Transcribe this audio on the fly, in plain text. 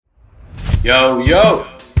Yo,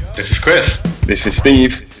 this is Chris. This is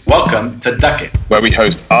Steve. Welcome to Duck It, where we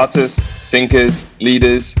host artists, thinkers,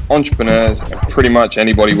 leaders, entrepreneurs, and pretty much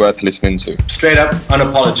anybody worth listening to. Straight up,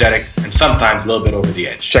 unapologetic, and sometimes a little bit over the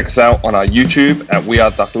edge. Check us out on our YouTube at We Are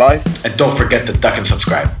Duck Life. And don't forget to duck and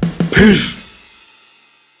subscribe. Peace.